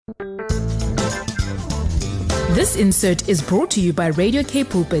This insert is brought to you by Radio K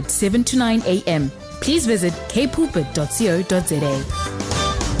Pulpit 7 to 9 a.m. Please visit kpulpit.co.za.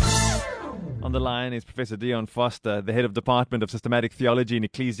 On the line is Professor Dion Forster, the head of Department of Systematic Theology and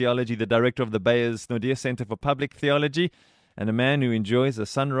Ecclesiology, the director of the Bayer's Nodia Center for Public Theology, and a man who enjoys a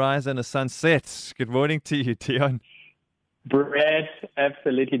sunrise and a sunset. Good morning to you, Dion. Brad,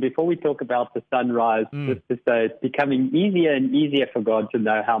 absolutely. Before we talk about the sunrise, just to say it's becoming easier and easier for God to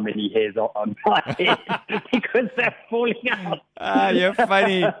know how many hairs are on my head because they're falling out. You're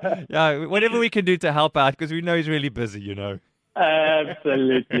funny. Yeah, whatever we can do to help out, because we know he's really busy, you know.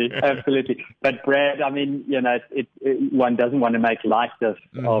 Absolutely. But Brad, I mean, one doesn't want to make light of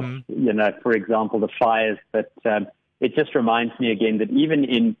for example, the fires. But it just reminds me again that even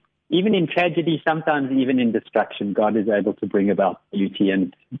in tragedy, sometimes even in destruction, God is able to bring about beauty.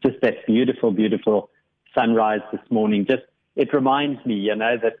 And just that beautiful, beautiful sunrise this morning, it reminds me,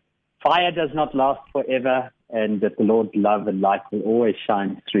 that fire does not last forever and that the Lord's love and light will always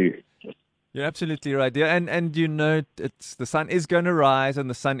shine through. You're absolutely right, dear. And it's the sun is going to rise and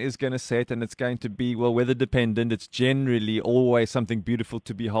the sun is going to set, and it's going to be, weather dependent. It's generally always something beautiful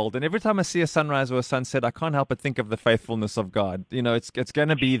to behold. And every time I see a sunrise or a sunset, I can't help but think of the faithfulness of God. It's going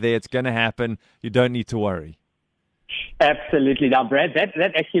to be there. It's going to happen. You don't need to worry. Absolutely. Now, Brad, that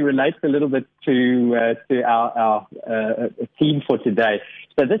actually relates a little bit to our theme for today.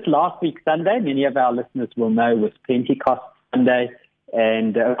 So this last week, Sunday, many of our listeners will know, was Pentecost Sunday.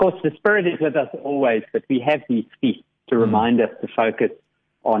 And, of course, the Spirit is with us always, but we have these feasts to remind us to focus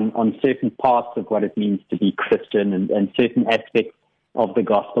on certain parts of what it means to be Christian and certain aspects of the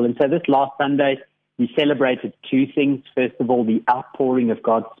gospel. And so this last Sunday, we celebrated two things. First of all, the outpouring of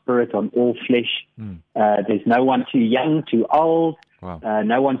God's Spirit on all flesh. There's no one too young, too old,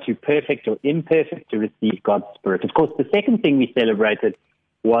 no one too perfect or imperfect to receive God's Spirit. Of course, the second thing we celebrated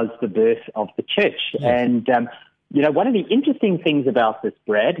was the birth of the church. Yes. And, one of the interesting things about this,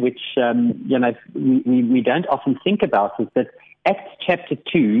 Brad, which, we don't often think about, is that Acts chapter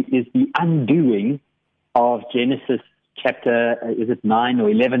 2 is the undoing of Genesis chapter, 9 or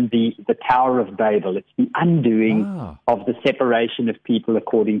 11, the Tower of Babel. It's the undoing of the separation of people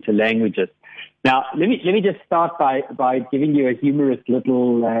according to languages. Now, let me just start by giving you a humorous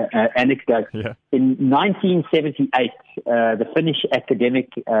little anecdote. Yeah. In 1978, the Finnish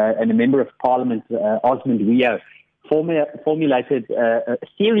academic and a member of Parliament, Osmond Weo, formulated a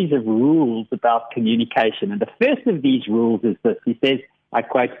series of rules about communication. And the first of these rules is this. He says, I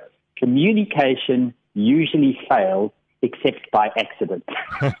quote, "Communication usually fails except by accident."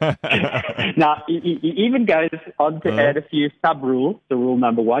 Now, he even goes on to add a few sub-rules. So rule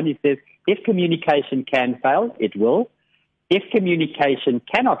number one, he says, if communication can fail, it will. If communication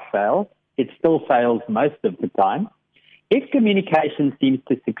cannot fail, it still fails most of the time. If communication seems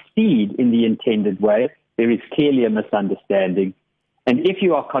to succeed in the intended way, there is clearly a misunderstanding. And if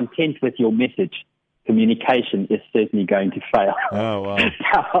you are content with your message, communication is certainly going to fail. Oh, wow.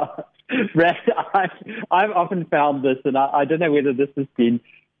 Now, Brad, I've often found this, and I don't know whether this has been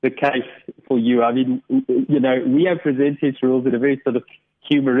the case for you. I mean, Rio presents his rules in a very sort of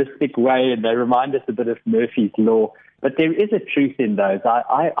humoristic way, and they remind us a bit of Murphy's Law. But there is a truth in those.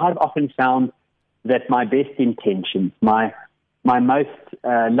 I've often found that my best intentions, my most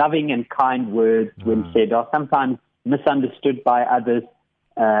loving and kind words when said are sometimes misunderstood by others.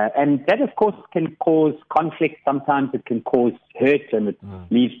 And that, of course, can cause conflict. Sometimes it can cause hurt, and it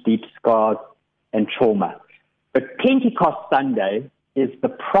leaves deep scars and trauma. But Pentecost Sunday is the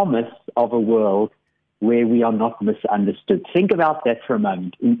promise of a world where we are not misunderstood. Think about that for a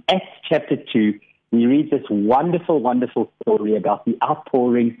moment. In Acts chapter 2, we read this wonderful, wonderful story about the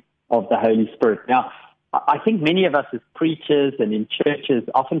outpouring of the Holy Spirit. Now, I think many of us as preachers and in churches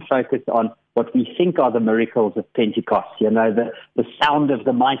often focus on what we think are the miracles of Pentecost, the sound of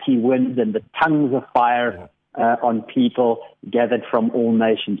the mighty wind and the tongues of fire on people gathered from all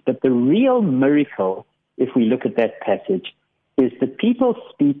nations. But the real miracle, if we look at that passage, is that people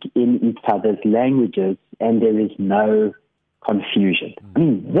speak in each other's languages and there is no confusion. I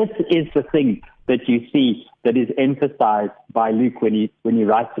mean, this is the thing that you see that is emphasized by Luke when he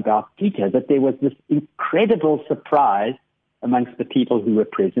writes about Peter, that there was this incredible surprise amongst the people who were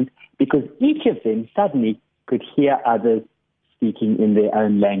present because each of them suddenly could hear others speaking in their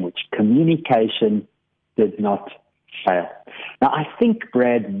own language. Communication did not fail. Now, I think,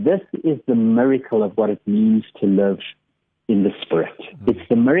 Brad, this is the miracle of what it means to live in the Spirit. It's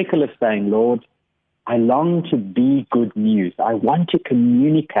the miracle of saying, Lord, I long to be good news. I want to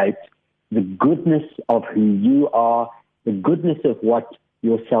communicate the goodness of who you are, the goodness of what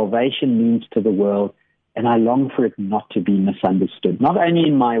your salvation means to the world, and I long for it not to be misunderstood, not only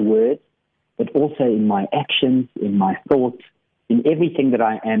in my words, but also in my actions, in my thoughts, in everything that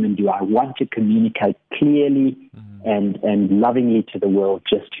I am and do. I want to communicate clearly and lovingly to the world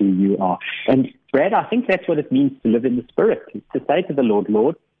just who you are. And Brad, I think that's what it means to live in the Spirit, is to say to the Lord,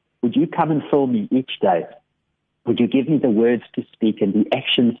 Lord, would you come and fill me each day? Would you give me the words to speak and the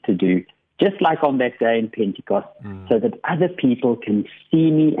actions to do, just like on that day in Pentecost, so that other people can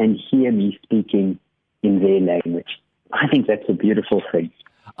see me and hear me speaking in their language? I think that's a beautiful thing.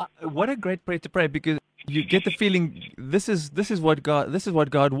 What a great prayer to pray, because you get the feeling this is what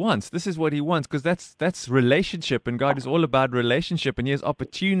God wants. This is what He wants, because that's relationship, and God is all about relationship, and He has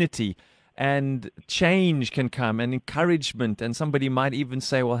opportunity, and change can come, and encouragement, and somebody might even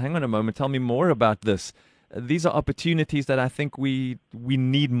say, well, hang on a moment, tell me more about this. These are opportunities that I think we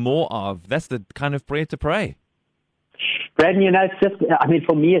need more of. That's the kind of prayer to pray. Brad, it's just,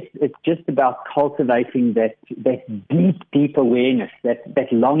 for me, it's just about cultivating that deep awareness, that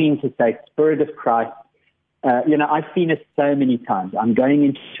longing to say, Spirit of Christ. I've seen it so many times. I'm going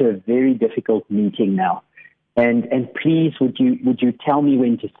into a very difficult meeting now. And please, would you tell me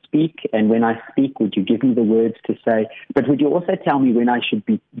when to speak? And when I speak, would you give me the words to say? But would you also tell me when I should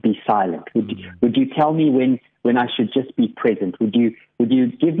be silent? Would you tell me when I should just be present? Would you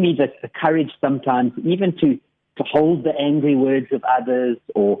give me the courage sometimes even to hold the angry words of others,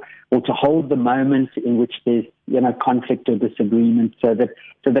 or to hold the moments in which there's conflict or disagreement, so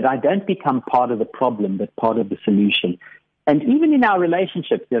that I don't become part of the problem but part of the solution. And even in our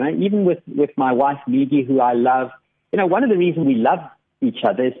relationships, even with my wife, Migi, who I love, one of the reasons we love each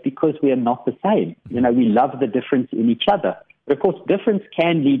other is because we are not the same. We love the difference in each other. But of course, difference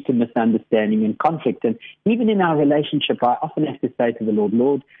can lead to misunderstanding and conflict. And even in our relationship, I often have to say to the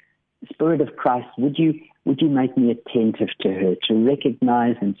Lord, Spirit of Christ, would you make me attentive to her, to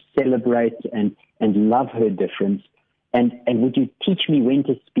recognize and celebrate and love her difference? And would you teach me when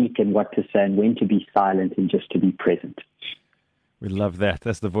to speak and what to say, and when to be silent and just to be present? We love that.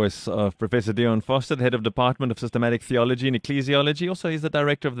 That's the voice of Professor Dion Forster, head of Department of Systematic Theology and Ecclesiology. Also, he's the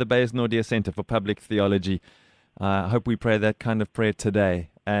director of the Bayes Nordia Center for Public Theology. I hope we pray that kind of prayer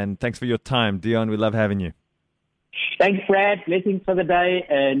today. And thanks for your time, Dion. We love having you. Thanks, Brad. Blessings for the day.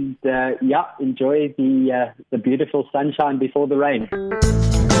 And, enjoy the beautiful sunshine before the rain.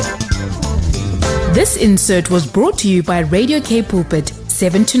 This insert was brought to you by Radio K Pulpit,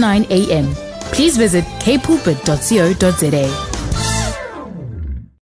 7 to 9 a.m. Please visit kpulpit.co.za.